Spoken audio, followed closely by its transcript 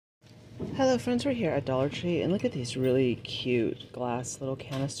Hello friends, we're here at Dollar Tree and look at these really cute glass little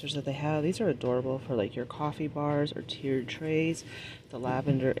canisters that they have. These are adorable for like your coffee bars or tiered trays. The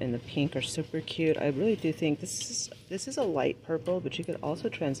lavender and the pink are super cute. I really do think this is a light purple, but you could also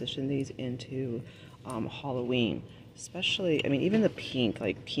transition these into Halloween. Especially, I mean, even the pink,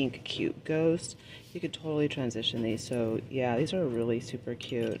 like pink cute ghost, you could totally transition these. So yeah, these are really super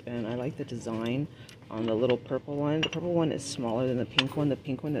cute and I like the design on the little purple one. The purple one is smaller than the pink one. The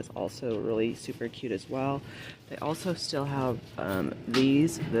pink one is also really super cute as well. They also still have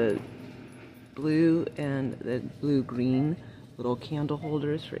these, the blue and the blue-green little candle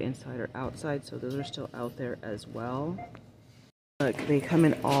holders for inside or outside. So those are still out there as well. Look, they come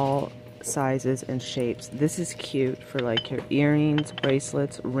in all sizes and shapes. This is cute for like your earrings,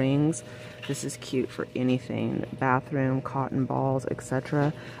 bracelets, rings. This is cute for anything, bathroom, cotton balls,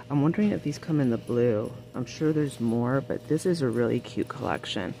 etc. I'm wondering if these come in the blue. I'm sure there's more, but this is a really cute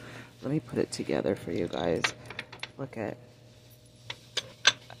collection. Let me put it together for you guys. Look at,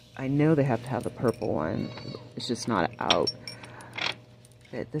 I know they have to have the purple one. It's just not out.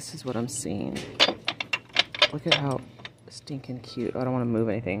 But this is what I'm seeing. Look at how stinking cute. Oh, I don't want to move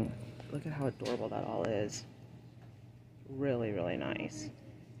anything. Look at how adorable that all is. Really, really nice.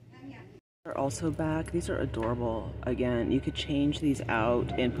 They're also back. These are adorable. Again, you could change these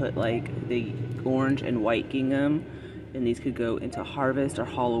out and put like the orange and white gingham, and these could go into harvest or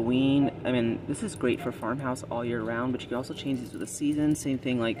Halloween. I mean, this is great for farmhouse all year round, but you can also change these with the season. Same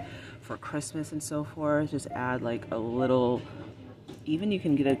thing like for Christmas and so forth. Just add like a little, even you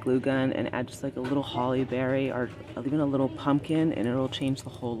can get a glue gun and add just like a little holly berry or even a little pumpkin and it'll change the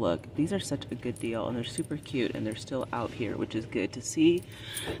whole look. These are such a good deal and they're super cute and they're still out here, which is good to see.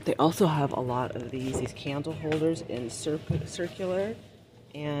 They also have a lot of these candle holders in circular,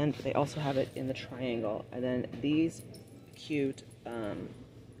 and they also have it in the triangle. And then these cute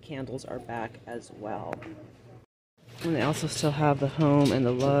candles are back as well. And they also still have the home and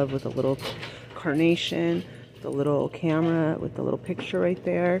the love with a little carnation, the little camera with the little picture right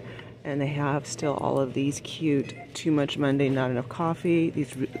there, and they have still all of these cute Too Much Monday, Not Enough Coffee.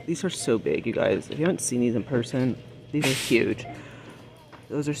 These are so big, you guys. If you haven't seen these in person, these are huge.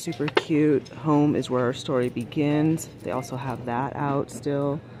 Those are super cute. Home is Where Our Story Begins. They also have that out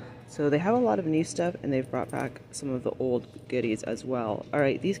still. So they have a lot of new stuff and they've brought back some of the old goodies as well. All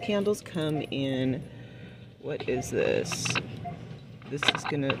right, these candles come in, what is this? This is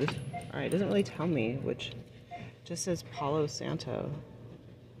gonna, all right, it doesn't really tell me which. Just says Palo Santo.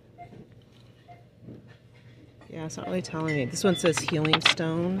 Yeah, it's not really telling me. This one says Healing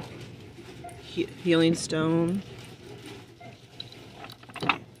Stone. Healing Stone.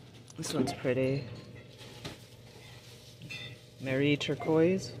 This one's pretty. Mary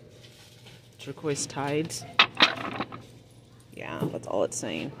Turquoise. Turquoise Tides. Yeah, that's all it's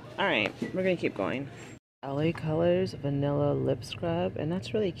saying. Alright, we're gonna keep going. LA Colors Vanilla Lip Scrub, and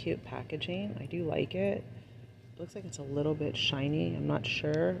that's really cute packaging. I do like it. Looks like it's a little bit shiny. I'm not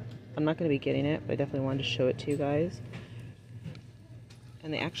sure. I'm not going to be getting it, but I definitely wanted to show it to you guys.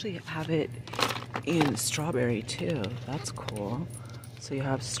 And they actually have it in strawberry too. That's cool. So you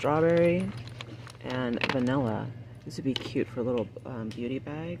have strawberry and vanilla. This would be cute for little beauty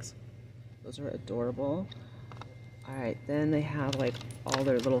bags. Those are adorable. Alright, then they have like all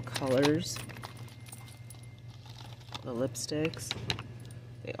their little colors. The lipsticks.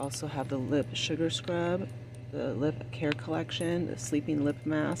 They also have the lip sugar scrub, the lip care collection, the sleeping lip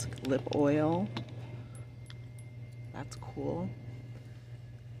mask, lip oil. That's cool.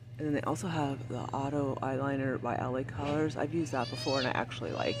 And then they also have the auto eyeliner by LA Colors. I've used that before and I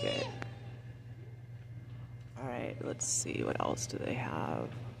actually like it. Alright, let's see, what else do they have?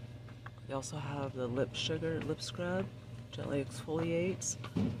 They also have the lip sugar lip scrub, gently exfoliates.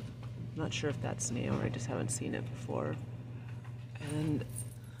 I'm not sure if that's new or I just haven't seen it before. And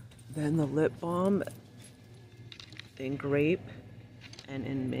then the lip balm in grape and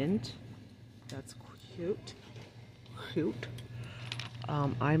in mint. That's cute. Cute.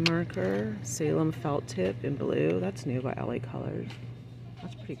 Eye marker, Salem felt tip in blue. That's new by LA Colors.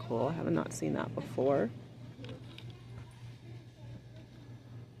 That's pretty cool. I have not seen that before.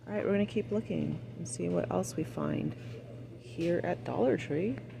 Alright, we're going to keep looking and see what else we find here at Dollar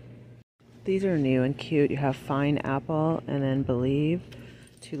Tree. These are new and cute. You have Fine Apple and then Believe.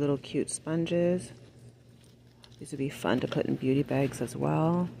 Two little cute sponges. These would be fun to put in beauty bags as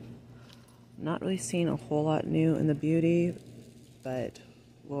well. Not really seeing a whole lot new in the beauty, but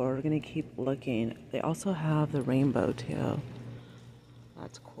we're going to keep looking. They also have the rainbow too.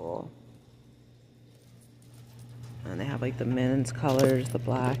 That's cool. And they have like the men's colors, the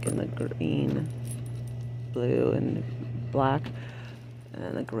black and the green, blue and black. And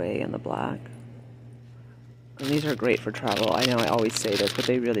then the gray and the black. And these are great for travel. I know I always say this, but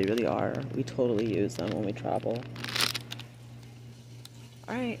they really, really are. We totally use them when we travel.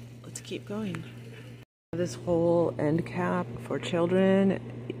 Alright, let's keep going. This whole end cap for children.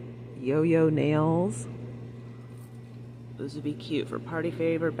 Yo-yo nails. Those would be cute for party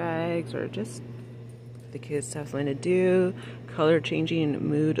favor bags or just the kids have something to do. Color changing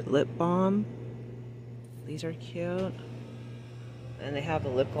mood lip balm. These are cute. And they have the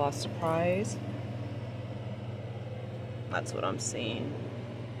lip gloss surprise. That's what I'm seeing.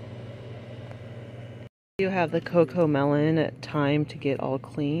 You have the Cocoa Melon Time to Get All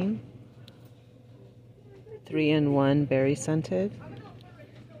Clean. 3-in-1 berry scented.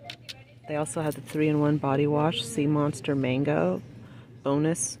 They also have the 3-in-1 body wash, Sea Monster Mango,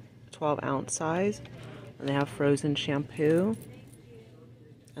 bonus 12-ounce size. And they have frozen shampoo.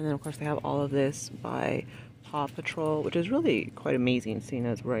 And then of course they have all of this by Paw Patrol, which is really quite amazing seeing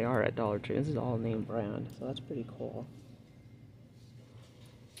as we are at Dollar Tree. This is all name brand, so that's pretty cool.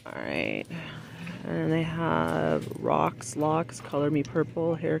 Alright. And they have Rocks Locks Color Me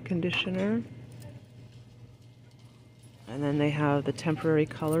Purple hair conditioner. And then they have the temporary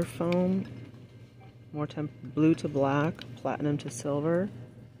color foam, more blue to black, platinum to silver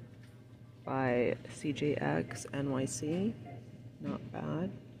by CJX NYC. Not bad.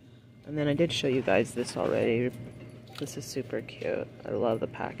 And then I did show you guys this already. This is super cute. I love the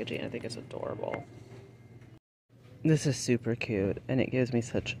packaging. I think it's adorable. This is super cute, and it gives me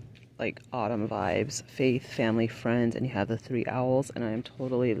such like autumn vibes. Faith, family, friends, and you have the 3 owls, and I am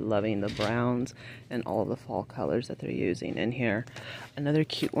totally loving the browns and all of the fall colors that they're using in here. Another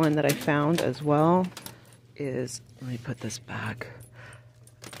cute one that I found as well is, let me put this back.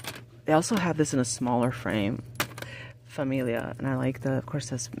 They also have this in a smaller frame, Familia, and I like the, of course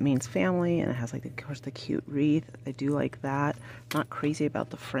this means family, and it has like, of course, the cute wreath. I do like that. Not crazy about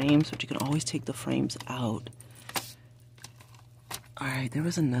the frames, but you can always take the frames out. Alright, there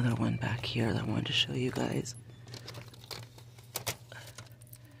was another one back here that I wanted to show you guys.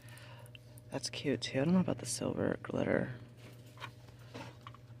 That's cute too. I don't know about the silver glitter,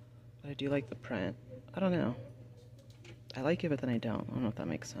 but I do like the print. I don't know. I like it, but then I don't. I don't know if that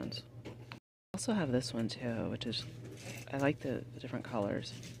makes sense. I also have this one too, which is, I like the different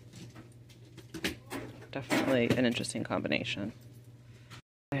colors. Definitely an interesting combination.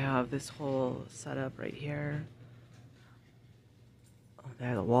 I have this whole setup right here. They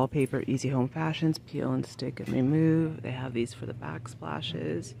have the wallpaper, Easy Home Fashions, peel and stick and remove. They have these for the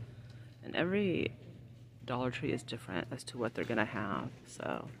backsplashes. And every Dollar Tree is different as to what they're gonna have.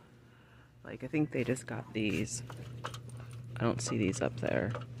 So, like, I think they just got these. I don't see these up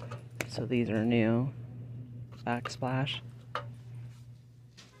there. So these are new. Backsplash.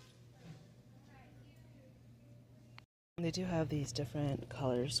 And they do have these different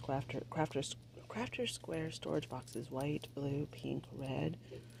colors, Crafter Square storage boxes, white, blue, pink, red.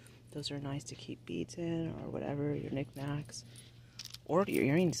 Those are nice to keep beads in or whatever, your knickknacks. Or your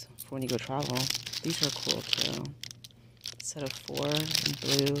earrings for when you go travel. These are cool too. Set of 4 in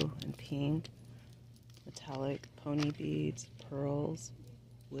blue and pink. Metallic pony beads, pearls,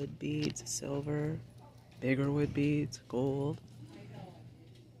 wood beads, silver, bigger wood beads, gold.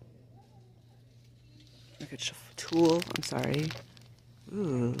 Look at tulle, I'm sorry.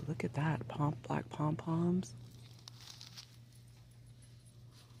 Ooh, look at that. Black pom-poms.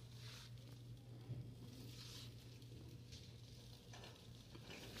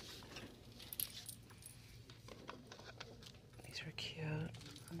 These are cute.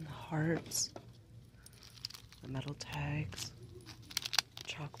 And the hearts. The metal tags.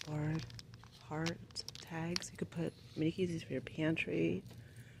 Chalkboard. Hearts. Tags. You could put Mickey's for your pantry.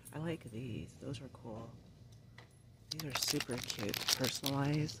 I like these. Those are cool. These are super cute,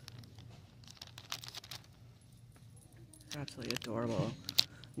 personalized. They're absolutely adorable.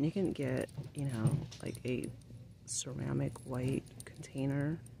 And you can get, you know, like a ceramic white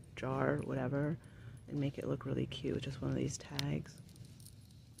container, jar, whatever, and make it look really cute with just one of these tags.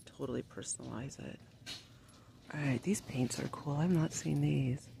 Totally personalize it. Alright, these paints are cool. I've not seen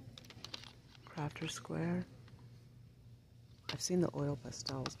these. Crafter Square. I've seen the oil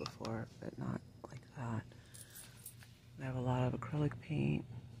pastels before, but not like that. They have a lot of acrylic paint.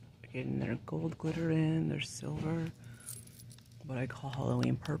 Getting their gold glitter in, their silver, what I call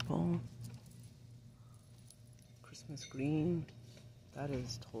Halloween purple. Christmas green. That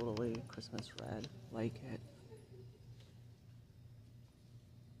is totally Christmas red. Like it.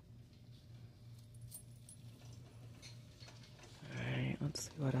 Alright, let's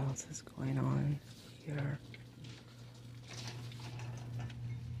see what else is going on here.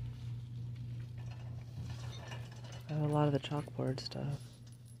 I have a lot of the chalkboard stuff.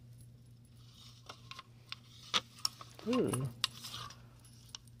 Ooh.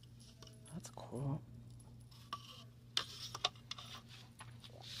 That's cool.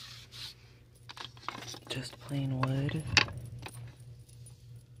 Just plain wood.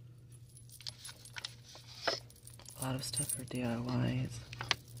 A lot of stuff for DIYs.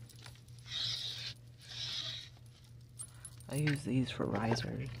 I use these for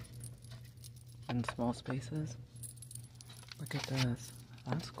risers in small spaces. Look at this.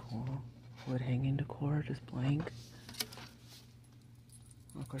 That's cool. Wood hanging decor, just blank.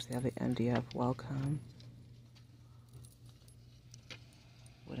 Of course, they have the MDF welcome.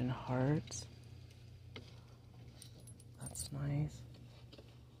 Wooden hearts. That's nice.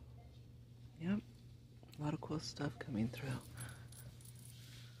 Yep. A lot of cool stuff coming through.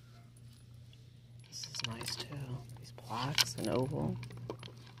 This is nice too. These plaques and oval.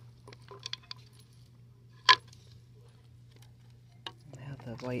 They have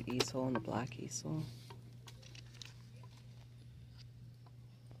the white easel and the black easel.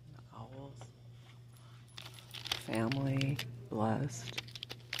 The owls. Family. Blessed.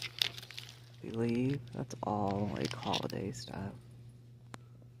 Believe. That's all like holiday stuff.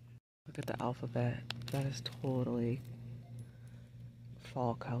 Look at the alphabet. That is totally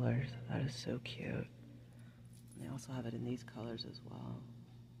fall colors. That is so cute. And they also have it in these colors as well.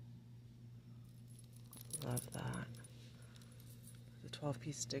 Love that. The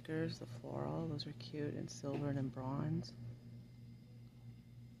 12-piece stickers, the floral, those are cute in silver and in bronze.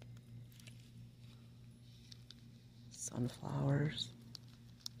 Sunflowers.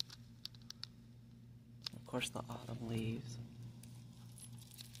 Of course, the autumn leaves.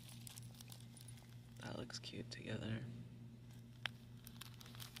 That looks cute together.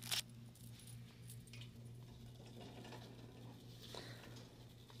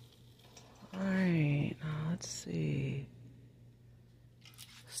 Alright, now let's see.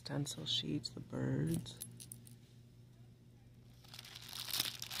 Stencil sheets, the birds.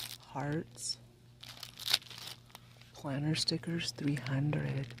 Hearts. Planner stickers,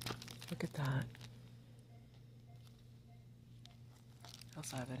 300. Look at that. I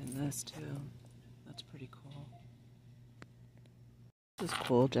also have it in this too. That's pretty cool. This is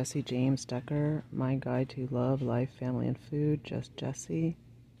cool. Jesse James Decor, My Guide to Love, Life, Family, and Food. Just Jesse.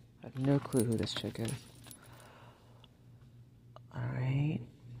 I have no clue who this chick is. Alright.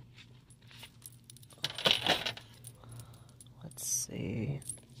 Let's see.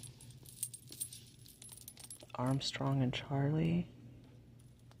 Armstrong and Charlie.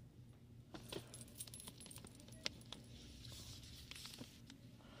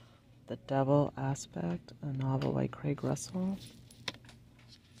 The Devil Aspect, a novel by Craig Russell.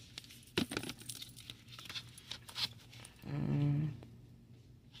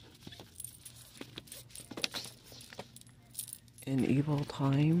 In Evil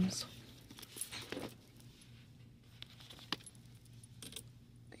Times.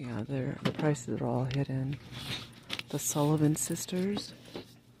 Yeah, the prices are all hidden. The Sullivan Sisters.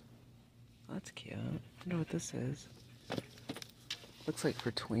 That's cute. I wonder what this is. Looks like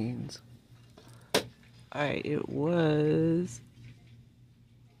for tweens. Alright, it was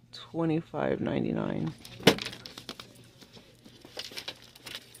 $25.99.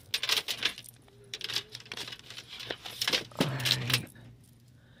 Alright.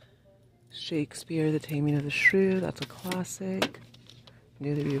 Shakespeare, The Taming of the Shrew. That's a classic.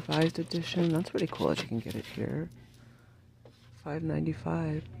 Newly revised edition. That's pretty cool that you can get it here.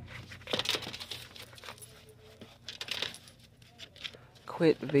 $5.95.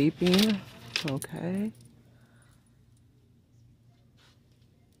 Quit Vaping. Okay.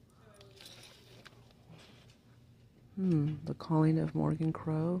 The Calling of Morgan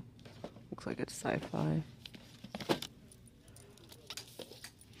Crow. Looks like it's sci-fi.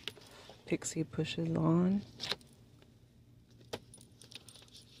 Pixie Pushes On.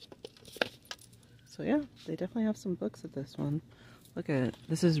 So yeah, they definitely have some books at this one. Look at it.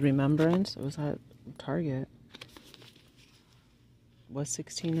 This is Remembrance. It was at Target. It was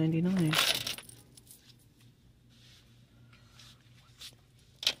 $16.99.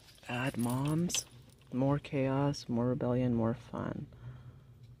 Add Moms. More chaos, more rebellion, more fun.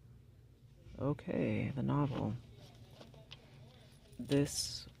 Okay, the novel.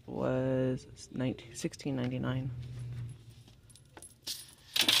 This was $16.99.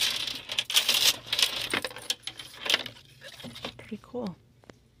 Pretty cool.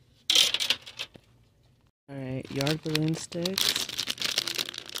 Alright, yard balloon sticks.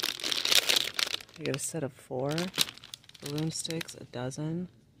 You get a set of 4 balloon sticks, a dozen.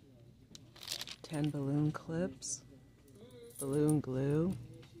 10 balloon clips, balloon glue,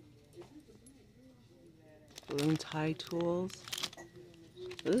 balloon tie tools.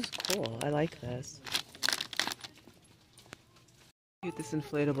 This is cool. I like this. Cute this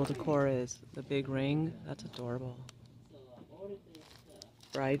inflatable decor is. The big ring, that's adorable.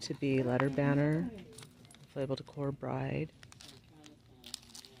 Bride to be letter banner. Inflatable decor bride.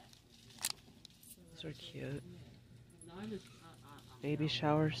 Those are cute. Baby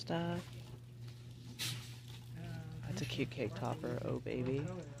shower stuff. That's a cute cake topper. Oh baby.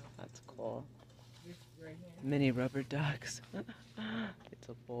 That's cool. Mini rubber ducks. It's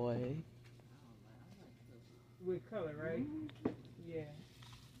a boy. With color, right? Yeah.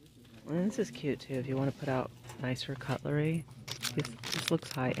 And this is cute too if you want to put out nicer cutlery. This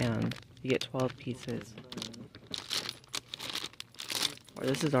looks high end. You get 12 pieces. Or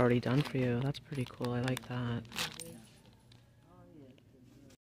this is already done for you. That's pretty cool. I like that.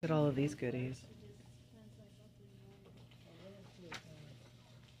 Look at all of these goodies.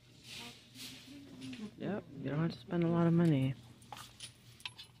 Yep, you don't have to spend a lot of money.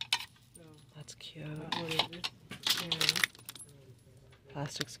 That's cute.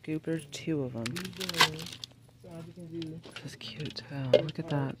 Plastic scoopers, 2 of them. This is cute too. Look at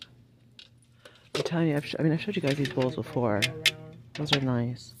that. I'm telling you, I've showed you guys these bowls before. Those are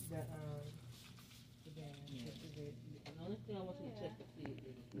nice.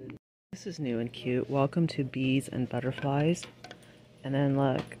 This is new and cute. Welcome to Bees and Butterflies. And then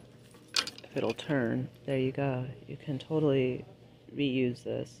look, if it'll turn, there you go. You can totally reuse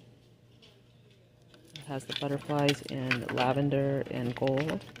this. It has the butterflies in lavender and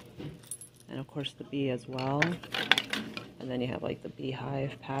gold. And of course the bee as well. And then you have like the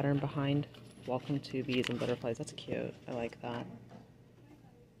beehive pattern behind. Welcome to Bees and Butterflies. That's cute. I like that.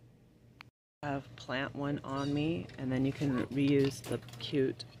 I have plant one on me, and then you can reuse the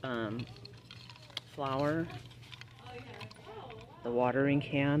cute flower. The watering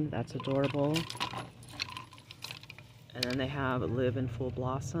can, that's adorable. And then they have Live in Full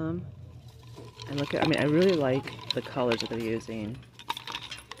Blossom. And look at, I really like the colors that they're using.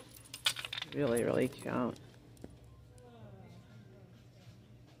 Really, really cute.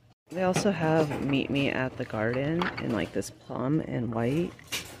 They also have Meet Me at the Garden in like this plum and white.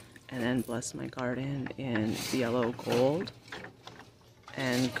 And then Bless My Garden in yellow gold.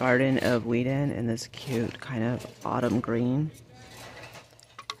 And Garden of Whedon in this cute kind of autumn green.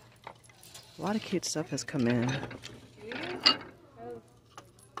 A lot of cute stuff has come in.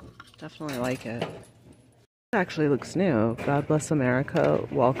 Definitely like it. It actually looks new. God Bless America,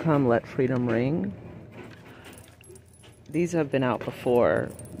 Welcome, Let Freedom Ring. These have been out before,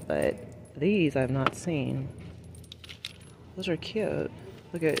 but these I've not seen. Those are cute.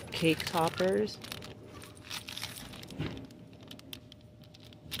 Look at cake toppers.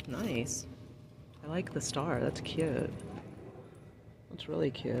 Nice. I like the star. That's cute. That's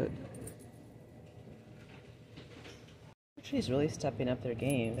really cute. She's really stepping up their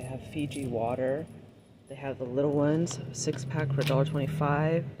game. They have Fiji water. They have the little ones, 6-pack for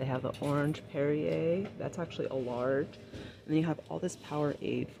 $1.25. They have the orange Perrier. That's actually a large. And then you have all this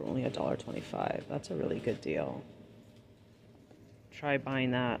Powerade for only $1.25. That's a really good deal. Try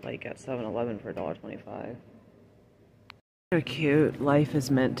buying that like at 7-Eleven for $1.25. They're cute. Life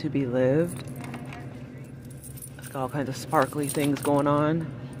is meant to be lived. It's got all kinds of sparkly things going on.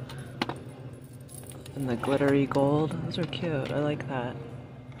 And the glittery gold. Those are cute. I like that.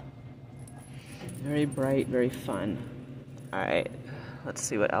 Very bright, very fun. Alright, let's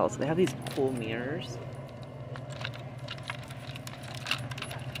see what else. They have these cool mirrors.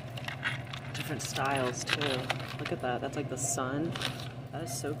 Different styles too. Look at that. That's like the sun. That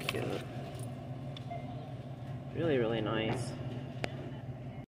is so cute. Really, really nice.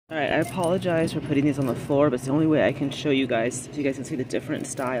 Alright, I apologize for putting these on the floor, but it's the only way I can show you guys, so you guys can see the different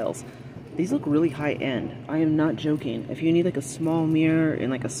styles. These look really high end. I am not joking. If you need like a small mirror in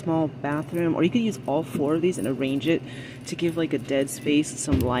like a small bathroom, or you could use all 4 of these and arrange it to give like a dead space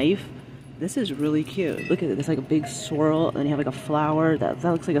some life. This is really cute. Look at it. It's like a big swirl, and you have like a flower. That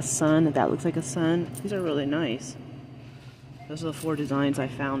looks like a sun. That looks like a sun. These are really nice. Those are the 4 designs I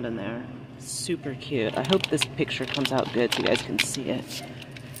found in there. Super cute. I hope this picture comes out good so you guys can see it.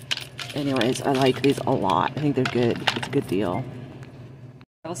 Anyways, I like these a lot. I think they're good. It's a good deal.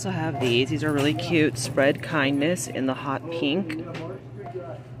 I also have these. These are really cute. Spread Kindness in the hot pink.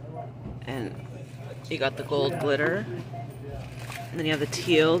 And you got the gold glitter. And then you have the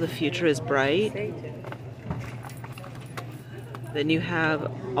teal. The future is bright. Then you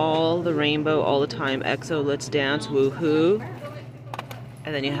have all the rainbow all the time. EXO, Let's Dance, Woohoo.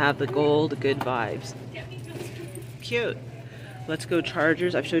 And then you have the gold, Good Vibes. Cute. Let's Go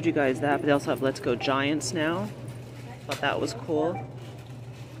Chargers. I've showed you guys that, but they also have Let's Go Giants now. Thought that was cool.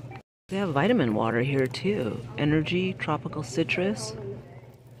 They have vitamin water here too. Energy, tropical citrus.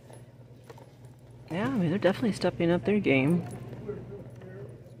 Yeah, they're definitely stepping up their game.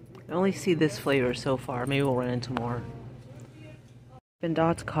 I only see this flavor so far. Maybe we'll run into more. Dippin'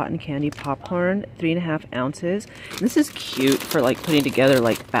 Dots cotton candy popcorn, 3.5 ounces. And this is cute for like putting together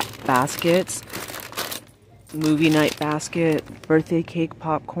like baskets, movie night basket, birthday cake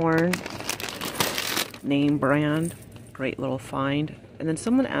popcorn, name brand, great little find. And then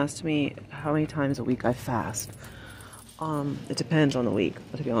someone asked me how many times a week I fast. It depends on the week,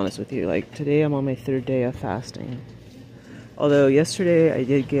 but to be honest with you, like today I'm on my 3rd day of fasting. Although yesterday I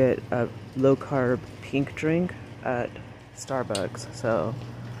did get a low carb pink drink at Starbucks, so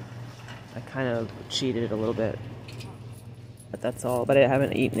I kind of cheated a little bit, but that's all. But I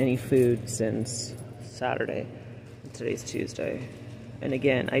haven't eaten any food since Saturday. Today's Tuesday, and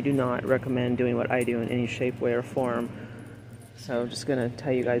again, I do not recommend doing what I do in any shape, way, or form. So I'm just gonna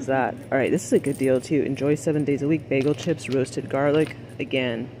tell you guys that. All right, this is a good deal too. Enjoy 7 days a week. Bagel chips, roasted garlic.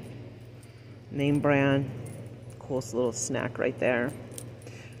 Again, name brand, cool little snack right there.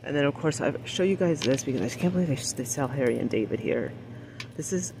 And then, of course, I show you guys this because I can't believe they sell Harry and David here.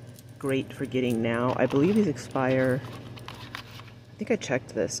 This is great for getting now. I believe these expire, I think I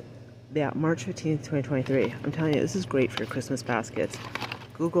checked this. Yeah, March 15th, 2023. I'm telling you, this is great for your Christmas baskets.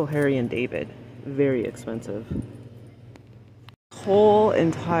 Google Harry and David. Very expensive. Whole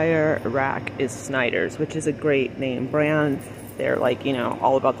entire rack is Snyder's, which is a great name brand. They're like, you know,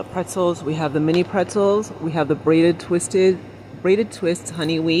 all about the pretzels. We have the mini pretzels. We have the braided twists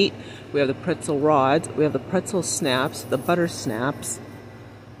honey wheat. We have the pretzel rods. We have the pretzel snaps, the butter snaps.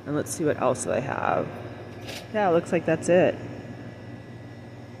 And let's see what else I have. Yeah, it looks like that's it.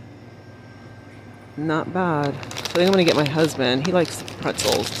 Not bad. So I think I'm gonna get my husband. He likes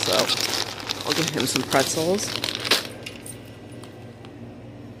pretzels, so I'll get him some pretzels.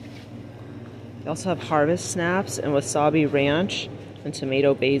 They also have harvest snaps and wasabi ranch and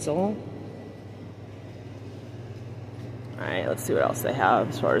tomato basil. Alright, let's see what else they have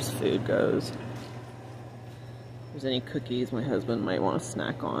as far as food goes. If there's any cookies my husband might want to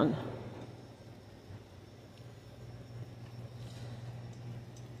snack on.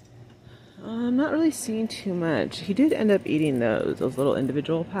 I'm not really seeing too much. He did end up eating those little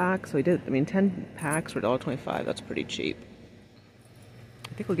individual packs. So he did, I mean, 10 packs for $1.25. That's pretty cheap.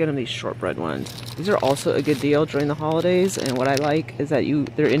 I think we'll get him these shortbread ones. These are also a good deal during the holidays. And what I like is that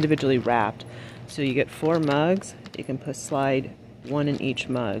they're individually wrapped. So you get 4 mugs. You can slide 1 in each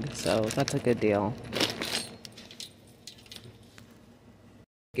mug. So that's a good deal.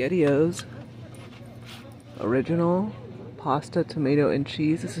 SpaghettiOs. Original. Pasta, tomato, and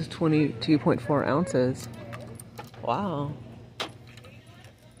cheese. This is 22.4 ounces. Wow.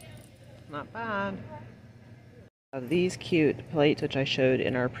 Not bad. These cute plates, which I showed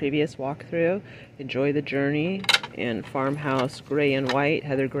in our previous walkthrough. Enjoy the journey in farmhouse gray and white,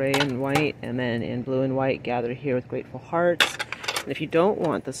 heather gray and white, and then in blue and white, gather here with grateful hearts. And if you don't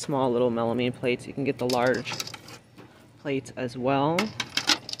want the small little melamine plates, you can get the large plates as well.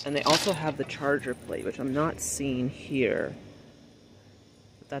 And they also have the charger plate, which I'm not seeing here.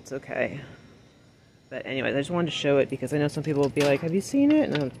 But that's okay. But anyway, I just wanted to show it because I know some people will be like, have you seen it?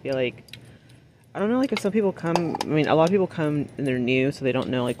 And I'll be like, I don't know, like if some people come, I mean, a lot of people come and they're new, so they don't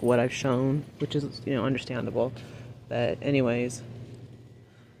know like what I've shown, which is, you know, understandable. But anyways.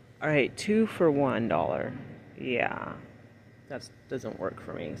 Alright, 2 for $1. Yeah. That doesn't work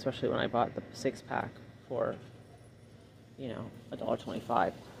for me, especially when I bought the 6-pack for, you know,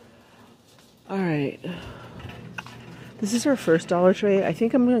 $1.25. Alright. This is our first Dollar Tree. I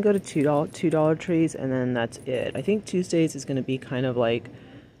think I'm going to go to $2 trees, and then that's it. I think Tuesdays is going to be kind of like,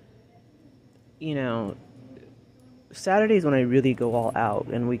 you know, Saturdays when I really go all out,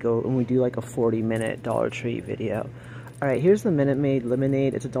 and we do like a 40-minute Dollar Tree video. Alright, here's the Minute Maid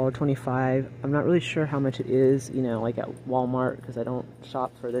lemonade. It's $1.25. I'm not really sure how much it is, you know, like at Walmart, because I don't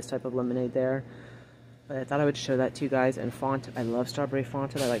shop for this type of lemonade there. But I thought I would show that to you guys. And Font, I love strawberry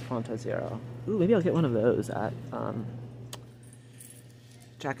Fanta. I like Fanta Zero. Ooh, maybe I'll get one of those at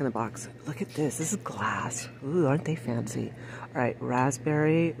Jack in the Box. Look at this. This is glass. Ooh, aren't they fancy? Alright,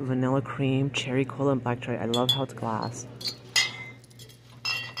 raspberry, vanilla cream, cherry cola, and black cherry. I love how it's glass.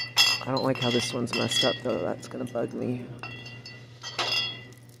 I don't like how this one's messed up, though. That's going to bug me.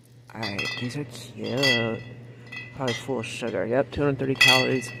 Alright, these are cute. Probably full of sugar. Yep, 230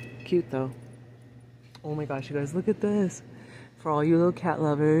 calories. Cute, though. Oh my gosh, you guys, look at this. For all you little cat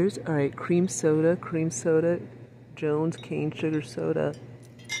lovers. Alright, cream soda, Jones cane sugar soda.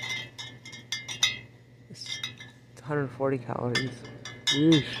 It's 140 calories.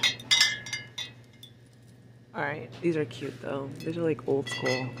 Oof. Alright, these are cute though. These are like old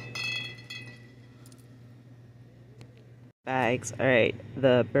school. bags. Alright,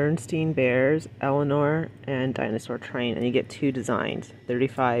 the Bernstein Bears, Eleanor, and Dinosaur Train. And you get 2 designs,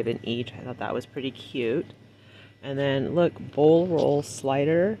 35 in each. I thought that was pretty cute. And then look, bowl roll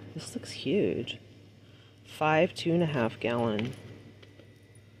slider. This looks huge. 5 2.5 gallon.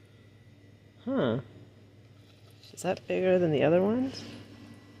 Huh. Is that bigger than the other ones?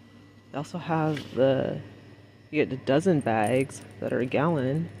 They also have you get a dozen bags that are a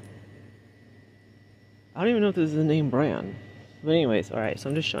gallon. I don't even know if this is the name brand. But anyways, alright, so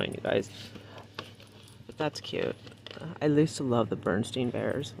I'm just showing you guys. But that's cute. I used to love the Bernstein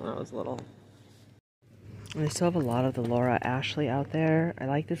Bears when I was little. And they still have a lot of the Laura Ashley out there. I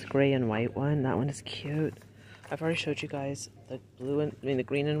like this gray and white one. That one is cute. I've already showed you guys the the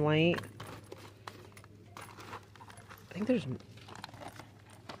green and white. I think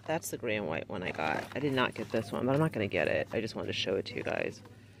that's the gray and white one I got. I did not get this one, but I'm not going to get it. I just wanted to show it to you guys.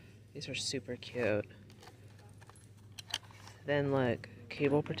 These are super cute. Then look,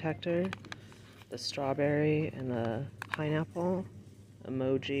 cable protector, the strawberry and the pineapple,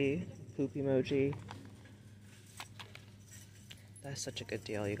 emoji, poop emoji. That's such a good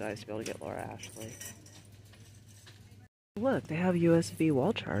deal, you guys, to be able to get Laura Ashley. Look, they have USB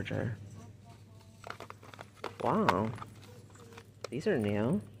wall charger. Wow. These are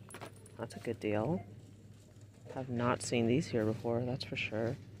new. That's a good deal. I've not seen these here before, that's for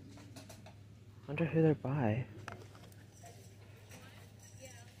sure. Wonder who they're by.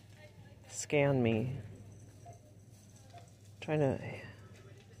 Scan me. Trying to...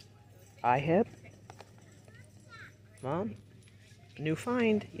 iHip? Mom? New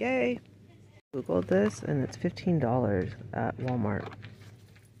find, yay! Googled this and it's $15 at Walmart.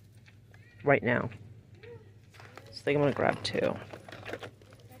 Right now. So I think I'm gonna grab 2.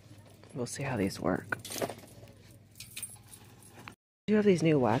 We'll see how these work. You have these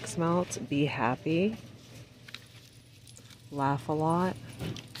new wax melts. Be happy. Laugh a lot.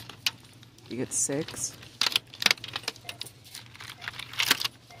 You get 6.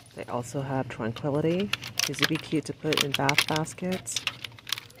 They also have Tranquility. These would be cute to put in bath baskets.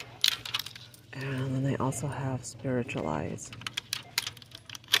 And then they also have Spiritualize.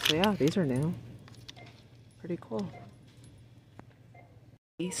 So yeah, these are new. Pretty cool.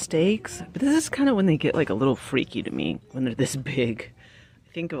 These steaks, but this is kind of when they get like a little freaky to me, when they're this big.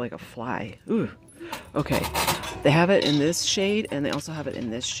 I think of like a fly. Ooh. Okay, they have it in this shade and they also have it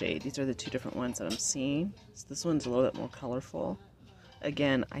in this shade. These are the 2 different ones that I'm seeing. So this one's a little bit more colorful.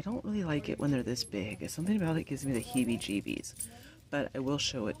 Again, I don't really like it when they're this big. Something about it gives me the heebie-jeebies, but I will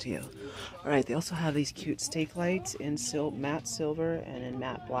show it to you. Alright, they also have these cute steak lights in matte silver and in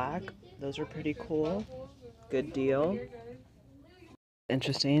matte black. Those are pretty cool. Good deal.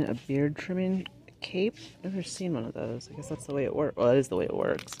 Interesting, a beard trimming cape. Never seen one of those. I guess that's the way it works. Well, that is the way it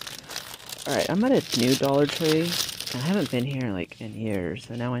works. Alright, I'm at a new Dollar Tree. I haven't been here like in years,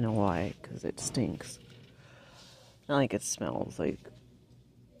 so now I know why, because it stinks. Not like it smells like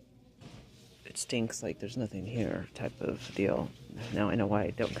it stinks like there's nothing here type of deal. Now I know why I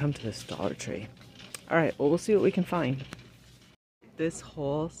don't come to this Dollar Tree. Alright, well, we'll see what we can find. This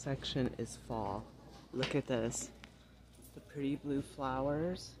whole section is fall. Look at this. The pretty blue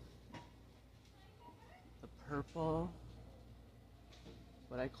flowers. The purple.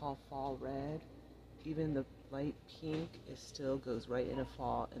 What I call fall red. Even the light pink still goes right into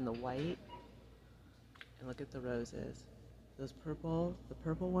fall. And the white. And look at the roses. Those purple, the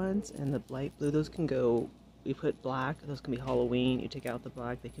purple ones and the light blue, those can go, we put black, those can be Halloween. You take out the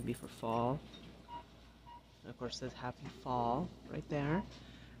black, they can be for fall. And of course it says happy fall right there.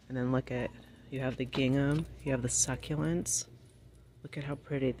 And then look at, you have the gingham, you have the succulents. Look at how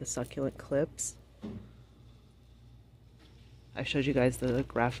pretty the succulent clips. I showed you guys the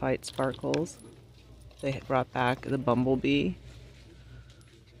graphite sparkles. They brought back the bumblebee.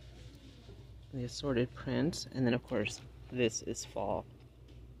 The assorted prints. And then of course, this is fall.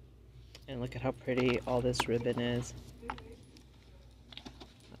 And look at how pretty all this ribbon is.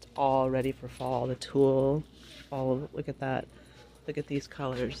 That's all ready for fall. The tulle, look at that. Look at these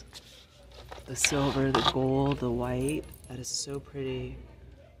colors. The silver, the gold, the white. That is so pretty.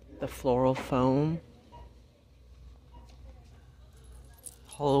 The floral foam.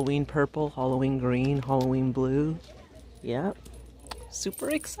 Halloween purple, Halloween green, Halloween blue. Yep. Super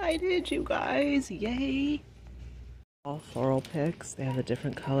excited, you guys. Yay. All floral picks. They have the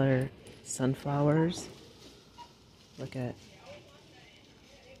different color sunflowers. Look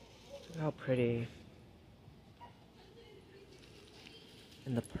how pretty.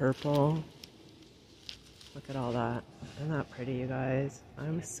 And the purple. Look at all that. Isn't that pretty, you guys?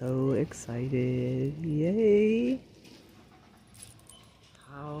 I'm so excited. Yay.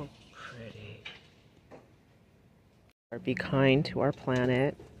 How pretty. Be kind to our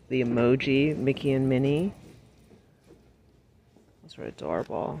planet. The emoji, Mickey and Minnie. Those are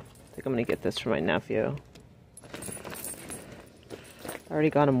adorable. I think I'm gonna get this for my nephew. I already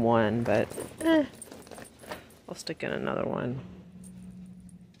got him one, but I'll stick in another one.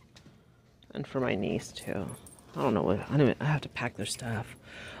 And for my niece too. I don't know what, I have to pack their stuff.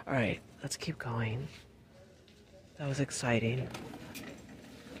 All right, let's keep going. That was exciting.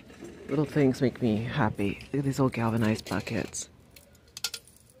 Little things make me happy. Look at these old galvanized buckets.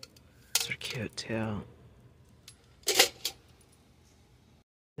 These are cute too.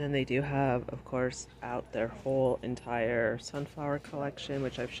 Then they do have, of course, out their whole entire sunflower collection,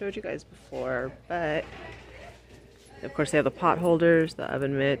 which I've showed you guys before, but of course they have the pot holders, the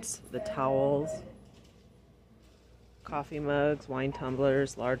oven mitts, the towels, coffee mugs, wine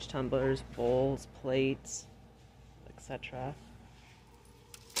tumblers, large tumblers, bowls, plates, etc.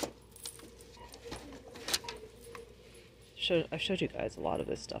 I've showed you guys a lot of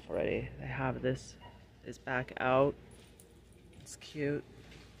this stuff already. They have this is back out. It's cute.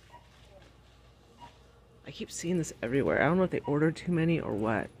 I keep seeing this everywhere. I don't know if they ordered too many or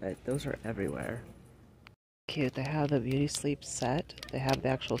what, but those are everywhere. Cute. They have the beauty sleep set. They have the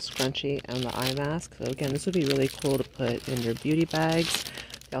actual scrunchie and the eye mask. So again, this would be really cool to put in your beauty bags.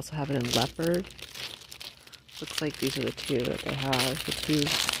 They also have it in leopard. Looks like these are the two that they have, the two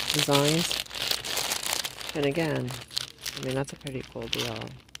designs. And again, I mean, that's a pretty cool deal.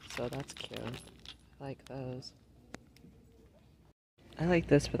 So that's cute. I like those. I like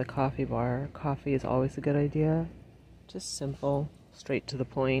this for the coffee bar. Coffee is always a good idea. Just simple, straight to the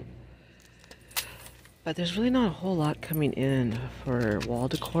point. But there's really not a whole lot coming in for wall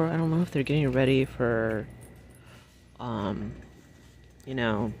decor. I don't know if they're getting ready for, you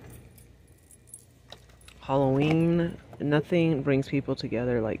know, Halloween. Nothing brings people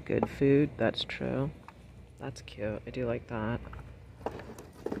together like good food. That's true. That's cute. I do like that.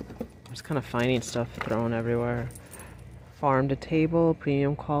 I'm just kind of finding stuff thrown everywhere. Farm to table,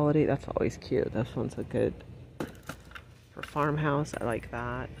 premium quality. That's always cute. This one's a good for farmhouse. I like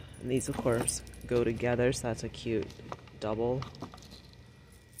that. And these, of course, go together, so that's a cute double.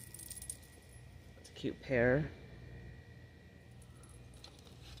 It's a cute pair.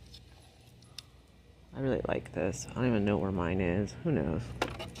 I really like this. I don't even know where mine is. Who knows?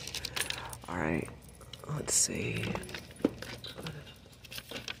 Alright, let's see.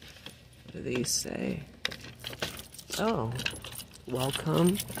 What do these say? Oh,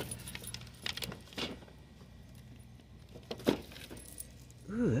 welcome.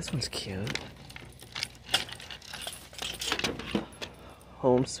 Ooh, this one's cute.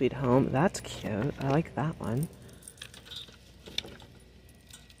 Home sweet home. That's cute. I like that one.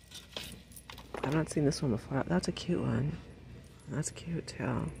 I've not seen this one before. That's a cute one. That's cute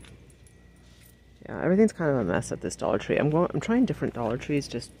too. Yeah, everything's kind of a mess at this Dollar Tree. I'm trying different Dollar Trees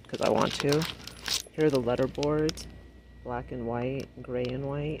just because I want to. Here are the letter boards. Black and white, gray and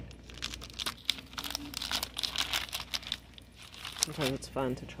white. Sometimes it's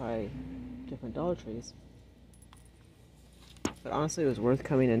fun to try different Dollar Trees. But honestly, it was worth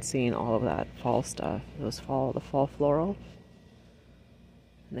coming and seeing all of that fall stuff. The fall floral.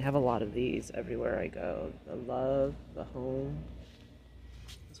 And they have a lot of these everywhere I go. The love, the home,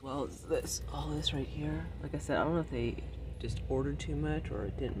 as well as this. All this right here. Like I said, I don't know if they just ordered too much or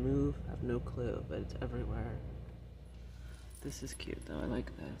it didn't move. I have no clue, but it's everywhere. This is cute though. I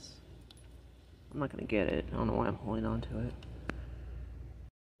like this. I'm not gonna get it. I don't know why I'm holding on to it.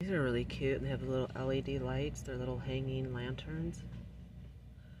 These are really cute, and they have the little LED lights. They're little hanging lanterns.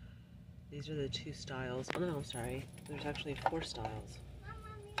 These are the two styles. Oh no, I'm sorry. There's actually 4 styles.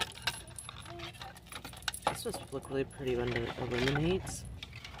 This one's look really pretty when it illuminates.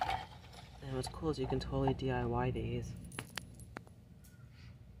 And what's cool is you can totally DIY these.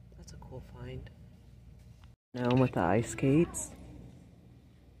 That's a cool find. Now with the ice skates.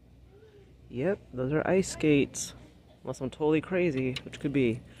 Yep, those are ice skates. Unless I'm totally crazy, which could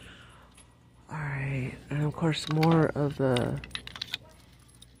be. Alright, and of course more of the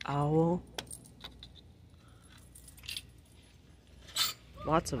owl.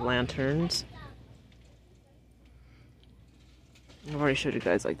 Lots of lanterns. I've already showed you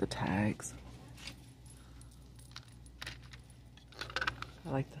guys like the tags.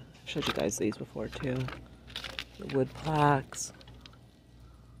 I've showed you guys these before too. The wood plaques.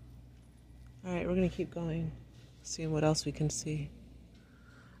 Alright, we're gonna keep going. Seeing what else we can see.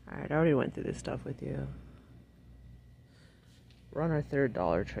 Alright, I already went through this stuff with you. We're on our 3rd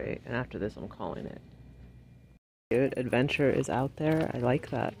Dollar Tree, and after this I'm calling it. Good adventure is out there. I like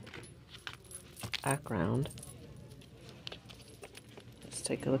that background. Let's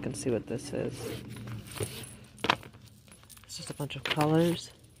take a look and see what this is. a bunch of colors.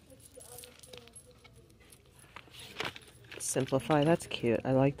 Simplify, that's cute.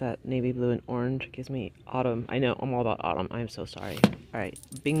 I like that navy blue and orange. It gives me autumn. I know, I'm all about autumn. I'm so sorry. Alright,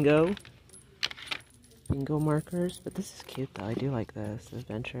 bingo. Bingo markers. But this is cute though. I do like this. The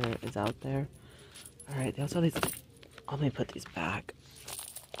adventure is out there. Alright, they also have these. Let me put these back.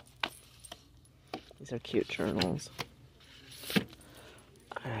 These are cute journals.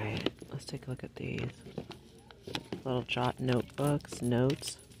 Alright, let's take a look at these. Little jot notebooks,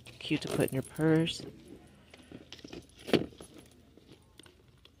 notes. Cute to put in your purse.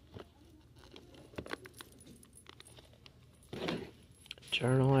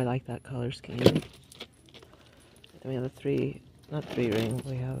 Journal, I like that color scheme. Then we have the not three ring,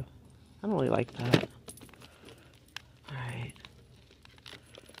 we have, I don't really like that. Alright.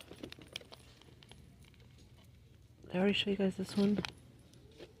 Did I already show you guys this one?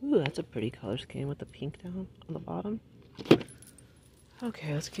 Ooh, that's a pretty color scheme with the pink down on the bottom.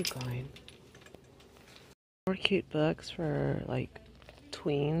 Okay, let's keep going. More cute books for like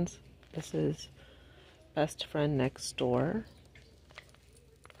tweens. This is Best Friend Next Door.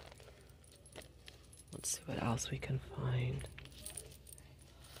 Let's see what else we can find.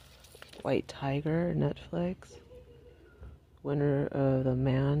 White Tiger, Netflix. Winner of the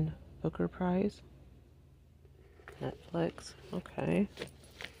Man Booker Prize. Netflix, okay.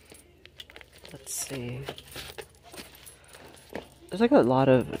 Let's see. There's like a lot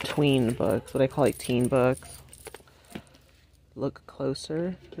of tween books, what I call like teen books. Look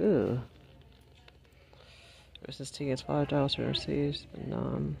Closer. Ooh. Versus Tickets, $5 for overseas.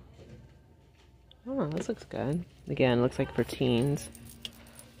 Oh, this looks good. Again, it looks like for teens.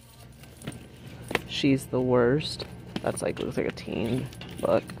 She's the Worst. That's like, looks like a teen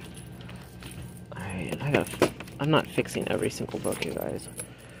book. Alright, I'm not fixing every single book, you guys.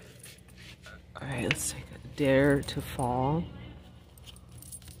 Alright, let's take a Dare to Fall.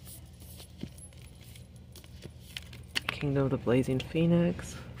 Kingdom of the Blazing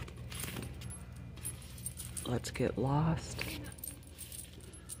Phoenix. Let's Get Lost.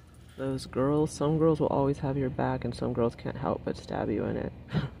 Those girls, some girls will always have your back and some girls can't help but stab you in it.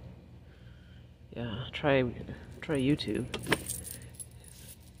 Yeah, try YouTube.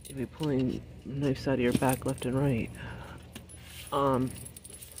 You'll be pulling knives out of your back left and right.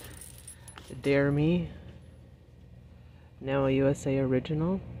 Dare Me. Now a USA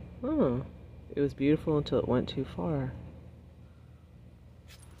original. Oh, it was beautiful until it went too far.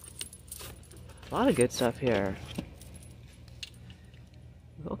 A lot of good stuff here.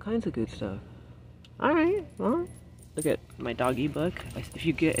 All kinds of good stuff. Alright, well, look at my doggy book. If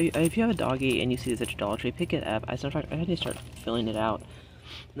you have a doggy and you see this at your Dollar Tree, pick it up. I need to start filling it out.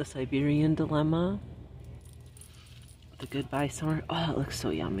 The Siberian Dilemma. The Goodbye Summer. Oh, that looks so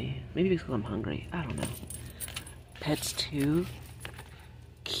yummy. Maybe because I'm hungry. I don't know. Pets 2.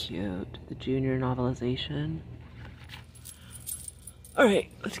 Cute. The Junior novelization.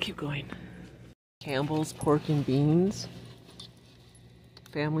 Alright, let's keep going. Campbell's Pork and Beans.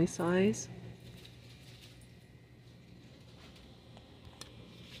 Family size.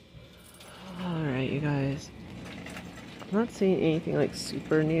 Alright, you guys. I'm not seeing anything like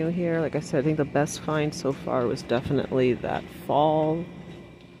super new here. Like I said, I think the best find so far was definitely that fall.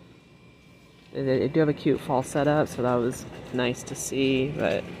 They do have a cute fall setup, so that was nice to see.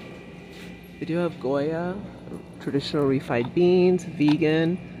 But we do have Goya, traditional refried beans,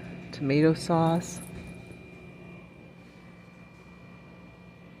 vegan, tomato sauce.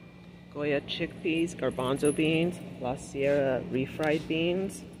 Goya chickpeas, garbanzo beans, La Sierra refried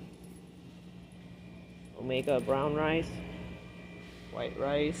beans, Omega brown rice, white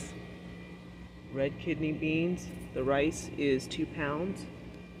rice, red kidney beans. The rice is 2 pounds.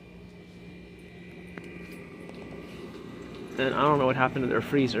 And I don't know what happened to their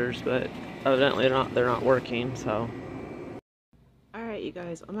freezers, but evidently they're not working, so. Alright, you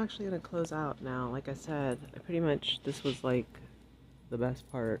guys, I'm actually gonna close out now. Like I said, this was like the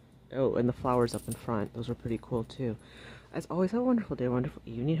best part. Oh, and the flowers up in front. Those were pretty cool too. As always, have a wonderful day, wonderful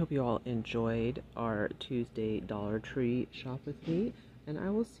evening. Hope you all enjoyed our Tuesday Dollar Tree shop with me. And I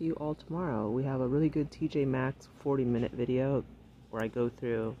will see you all tomorrow. We have a really good TJ Maxx 40-minute video where I go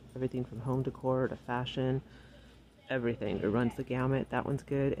through everything from home decor to fashion. Everything. It runs the gamut. That one's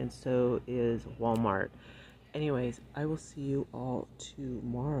good. And so is Walmart. Anyways, I will see you all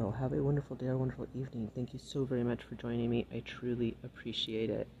tomorrow. Have a wonderful day or wonderful evening. Thank you so very much for joining me. I truly appreciate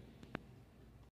it.